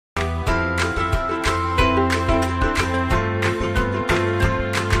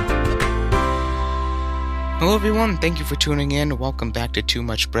Hello everyone, thank you for tuning in. Welcome back to Too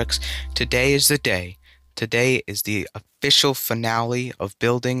Much Bricks. Today is the day. Today is the official finale of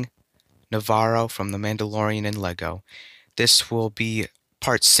building Navarro from the Mandalorian in Lego. This will be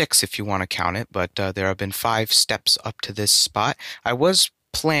part 6 if you want to count it, but there have been 5 steps up to this spot. I was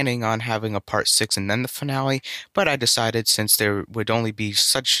planning on having a part 6 and then the finale, but I decided since there would only be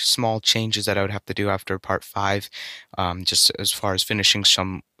such small changes that I would have to do after part 5, just as far as finishing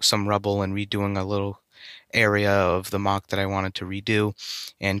some rubble and redoing a little area of the mock that I wanted to redo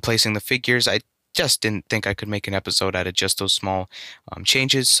and placing the figures. I just didn't think I could make an episode out of just those small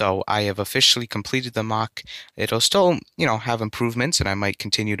changes, so I have officially completed the mock. It'll still, have improvements, and I might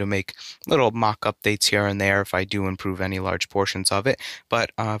continue to make little mock updates here and there if I do improve any large portions of it.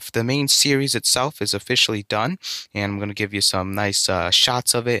 But the main series itself is officially done, and I'm going to give you some nice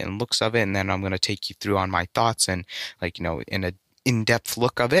shots of it and looks of it, and then I'm going to take you through on my thoughts and, in a in-depth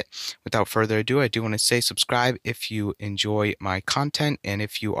look of it. Without further ado, I do want to say subscribe if you enjoy my content, and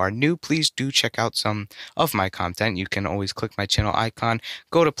if you are new, please do check out some of my content. You can always click my channel icon,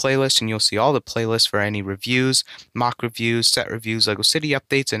 go to playlist, and you'll see all the playlists for any reviews, mock reviews, set reviews, Lego City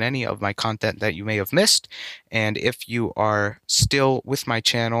updates, and any of my content that you may have missed. And if you are still with my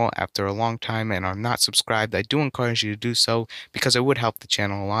channel after a long time and are not subscribed, I do encourage you to do so because it would help the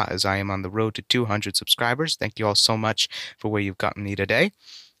channel a lot as I am on the road to 200 subscribers. Thank you all so much for where you've gotten me today.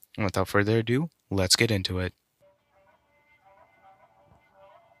 And without further ado, let's get into it.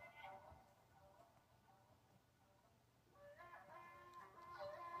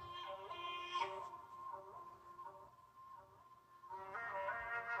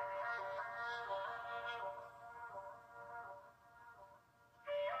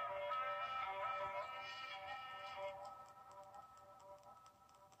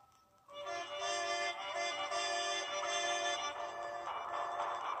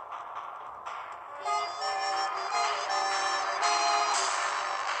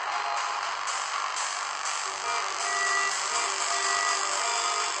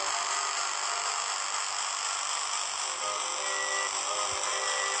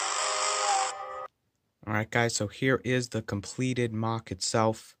 Alright guys, so here is the completed mock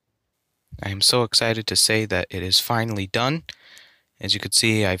itself. I am so excited to say that it is finally done. As you can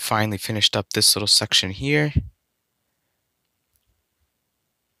see, I finally finished up this little section here.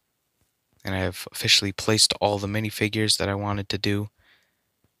 And I have officially placed all the minifigures that I wanted to do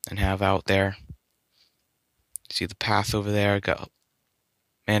and have out there. See the path over there, I got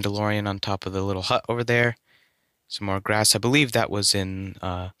Mandalorian on top of the little hut over there. Some more grass. I believe that was in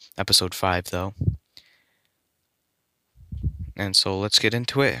episode 5 though. And so let's get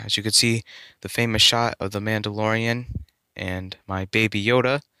into it. As you can see, the famous shot of the Mandalorian and my baby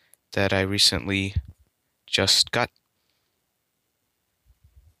Yoda that I recently just got.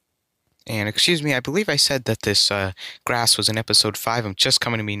 And excuse me, I believe I said that this grass was in episode 5. I'm just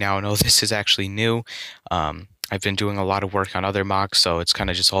coming to me now. No, this is actually new. I've been doing a lot of work on other mocks, so it's kind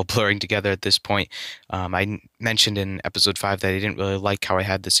of just all blurring together at this point. I mentioned in episode 5 that I didn't really like how I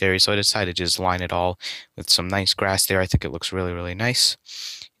had this area, so I decided to just line it all with some nice grass there. I think it looks really, really nice.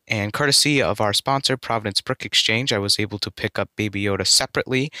 And courtesy of our sponsor, Providence Brick Exchange, I was able to pick up Baby Yoda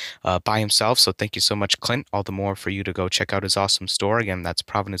separately by himself. So thank you so much, Clint. All the more for you to go check out his awesome store. Again, that's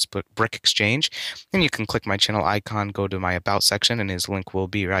Providence Brick Exchange. And you can click my channel icon, go to my About section, and his link will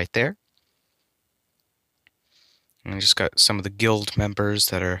be right there. And I just got some of the guild members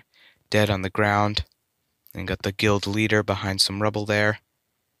that are dead on the ground. And got the guild leader behind some rubble there.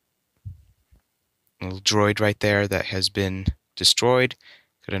 A little droid right there that has been destroyed.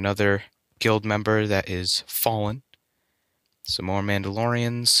 Got another guild member that is fallen. Some more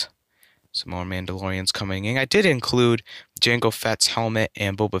Mandalorians. Some more Mandalorians coming in. I did include Jango Fett's helmet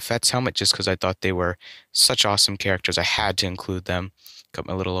and Boba Fett's helmet just because I thought they were such awesome characters. I had to include them. Got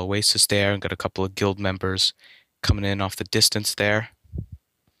my little oasis there. Got a couple of guild members coming in off the distance there.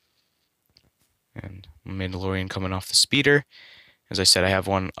 And Mandalorian coming off the speeder. As I said, I have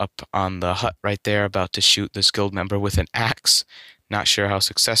one up on the hut right there about to shoot this guild member with an axe. Not sure how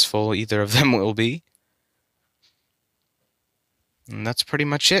successful either of them will be. And that's pretty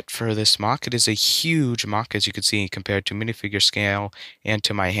much it for this mock. It is a huge mock, as you can see, compared to minifigure scale and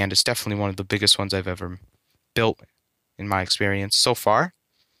to my hand. It's definitely one of the biggest ones I've ever built in my experience so far.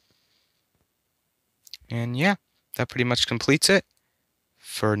 And yeah, that pretty much completes it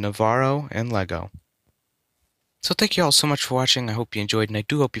for Navarro and Lego. So thank you all so much for watching. I hope you enjoyed, and I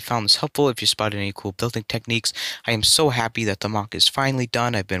do hope you found this helpful. If you spotted any cool building techniques, I am so happy that the mock is finally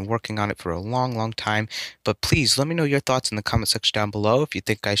done. I've been working on it for a long, long time. But please let me know your thoughts in the comment section down below. If you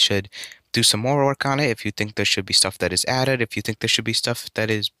think I should do some more work on it, if you think there should be stuff that is added, if you think there should be stuff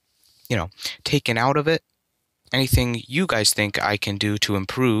that is, taken out of it. anything you guys think I can do to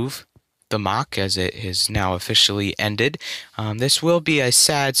improve the mock as it is now officially ended. This will be a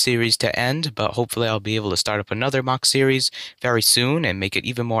sad series to end, but hopefully I'll be able to start up another mock series very soon and make it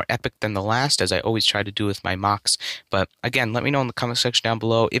even more epic than the last, as I always try to do with my mocks. But again, let me know in the comment section down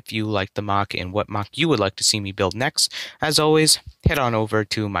below if you like the mock and what mock you would like to see me build next. As always, head on over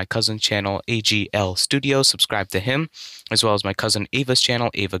to my cousin's channel, AGL Studio, subscribe to him, as well as my cousin Ava's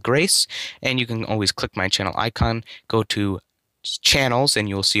channel, Ava Grace, and you can always click my channel icon, go to channels, and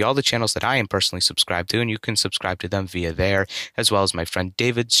you'll see all the channels that I am personally subscribed to, and you can subscribe to them via there, as well as my friend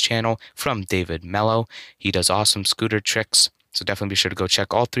David's channel from David Mello. He does awesome scooter tricks, so definitely be sure to go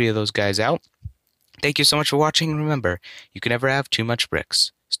check all three of those guys out. Thank you so much for watching, and remember, you can never have too much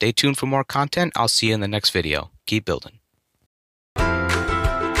bricks. Stay tuned for more content. I'll see you in the next video. Keep building.